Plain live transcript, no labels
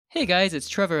Hey guys, it's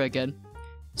Trevor again.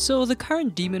 So the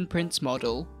current Demon Prince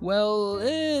model, well,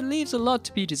 it leaves a lot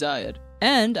to be desired.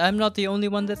 And I'm not the only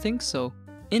one that thinks so.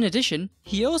 In addition,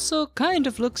 he also kind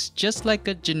of looks just like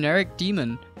a generic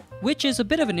demon, which is a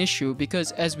bit of an issue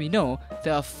because as we know,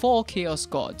 there are 4 Chaos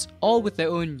Gods, all with their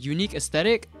own unique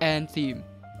aesthetic and theme.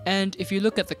 And if you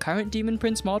look at the current Demon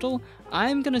Prince model,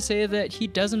 I'm gonna say that he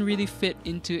doesn't really fit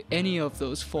into any of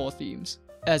those 4 themes.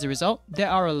 As a result, there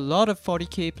are a lot of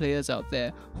 40k players out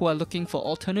there who are looking for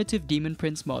alternative Demon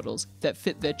Prince models that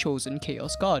fit their chosen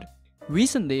Chaos God.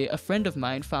 Recently, a friend of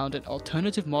mine found an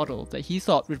alternative model that he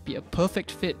thought would be a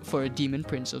perfect fit for a Demon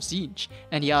Prince of Tzeentch,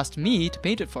 and he asked me to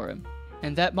paint it for him.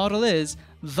 And that model is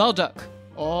Valduk,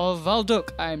 or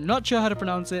Valduk, I'm not sure how to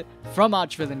pronounce it, from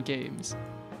Archvillain Games.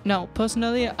 Now,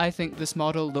 personally, I think this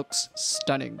model looks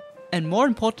stunning. And more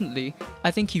importantly, I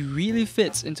think he really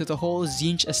fits into the whole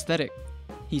Tzeentch aesthetic.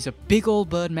 He's a big old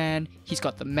birdman, he's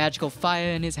got the magical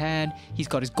fire in his hand, he's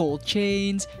got his gold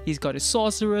chains, he's got his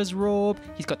sorcerer's robe,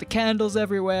 he's got the candles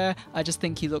everywhere. I just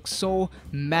think he looks so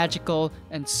magical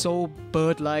and so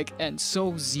bird-like and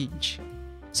so Tzeentch.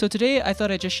 So today I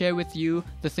thought I'd just share with you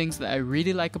the things that I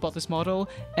really like about this model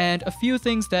and a few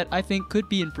things that I think could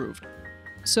be improved.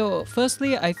 So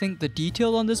firstly, I think the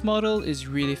detail on this model is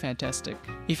really fantastic.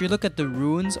 If you look at the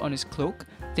runes on his cloak,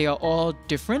 they are all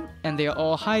different and they are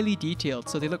all highly detailed,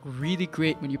 so they look really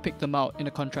great when you pick them out in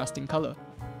a contrasting color.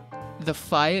 The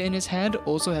fire in his hand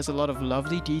also has a lot of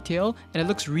lovely detail and it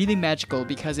looks really magical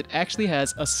because it actually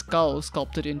has a skull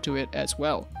sculpted into it as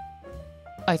well.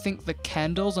 I think the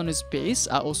candles on his base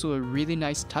are also a really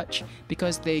nice touch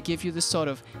because they give you this sort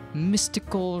of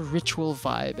mystical ritual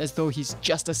vibe as though he's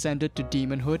just ascended to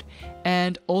demonhood,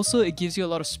 and also it gives you a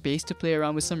lot of space to play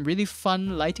around with some really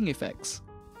fun lighting effects.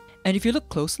 And if you look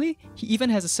closely, he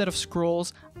even has a set of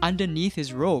scrolls underneath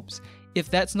his robes. If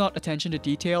that's not attention to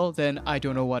detail, then I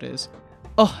don't know what is.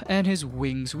 Oh, and his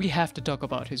wings, we have to talk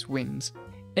about his wings.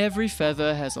 Every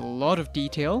feather has a lot of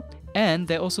detail, and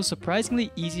they're also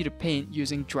surprisingly easy to paint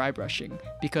using dry brushing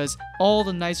because all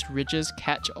the nice ridges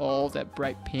catch all that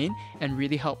bright paint and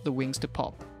really help the wings to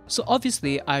pop. So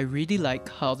obviously I really like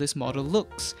how this model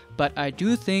looks, but I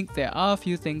do think there are a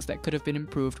few things that could have been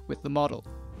improved with the model.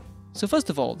 So first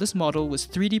of all, this model was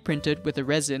 3D printed with a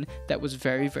resin that was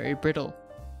very brittle.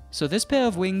 So this pair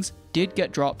of wings did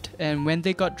get dropped, and when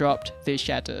they got dropped, they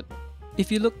shattered. If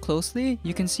you look closely,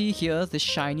 you can see here this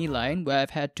shiny line where I've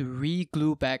had to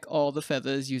re-glue back all the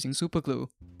feathers using super glue.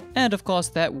 And of course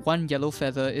that one yellow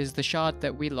feather is the shard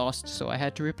that we lost, so I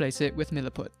had to replace it with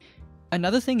milliput.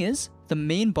 Another thing is, the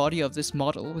main body of this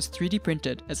model was 3D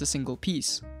printed as a single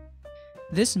piece.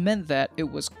 This meant that it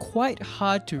was quite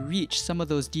hard to reach some of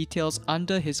those details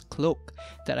under his cloak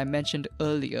that I mentioned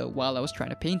earlier while I was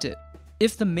trying to paint it.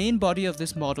 If the main body of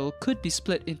this model could be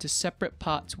split into separate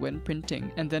parts when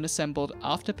printing and then assembled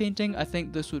after painting, I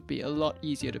think this would be a lot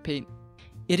easier to paint.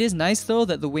 It is nice though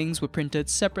that the wings were printed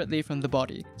separately from the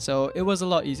body, so it was a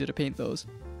lot easier to paint those.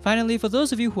 Finally, for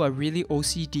those of you who are really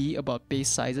OCD about base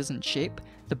sizes and shape,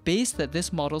 the base that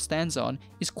this model stands on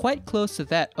is quite close to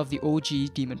that of the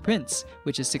OG Demon Prince,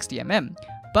 which is 60mm,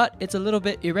 but it's a little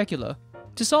bit irregular.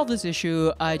 To solve this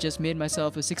issue, I just made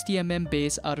myself a 60mm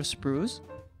base out of sprues.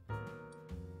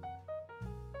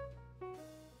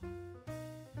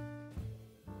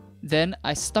 Then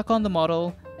I stuck on the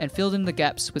model and filled in the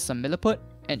gaps with some milliput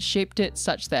and shaped it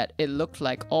such that it looked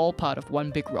like all part of one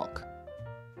big rock.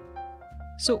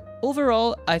 So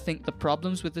overall, I think the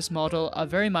problems with this model are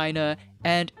very minor,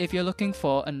 and if you're looking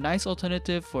for a nice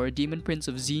alternative for a Demon Prince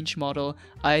of Tzeentch model,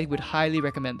 I would highly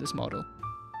recommend this model.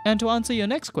 And to answer your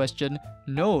next question,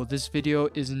 no, this video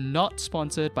is not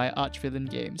sponsored by Archvillain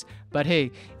Games, but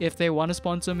hey, if they want to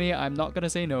sponsor me, I'm not gonna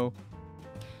say no.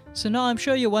 So now I'm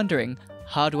sure you're wondering,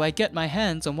 how do I get my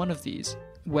hands on one of these?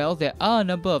 Well, there are a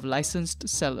number of licensed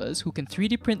sellers who can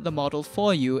 3D print the model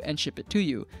for you and ship it to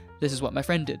you. This is what my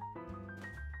friend did.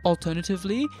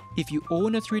 Alternatively, if you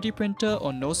own a 3D printer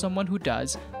or know someone who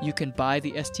does, you can buy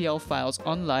the STL files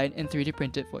online and 3D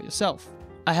print it for yourself.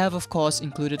 I have of course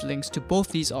included links to both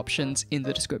these options in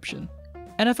the description.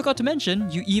 And I forgot to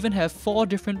mention, you even have 4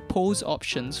 different pose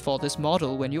options for this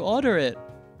model when you order it.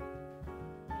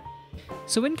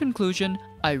 So in conclusion,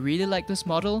 I really like this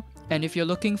model, and if you're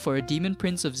looking for a Demon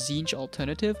Prince of Tzeentch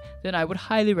alternative, then I would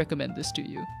highly recommend this to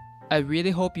you. I really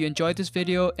hope you enjoyed this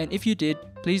video, and if you did,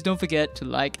 please don't forget to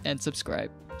like and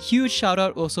subscribe. Huge shout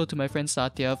out also to my friend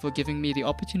Satya for giving me the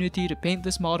opportunity to paint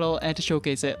this model and to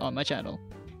showcase it on my channel.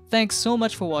 Thanks so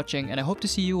much for watching, and I hope to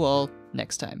see you all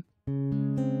next time.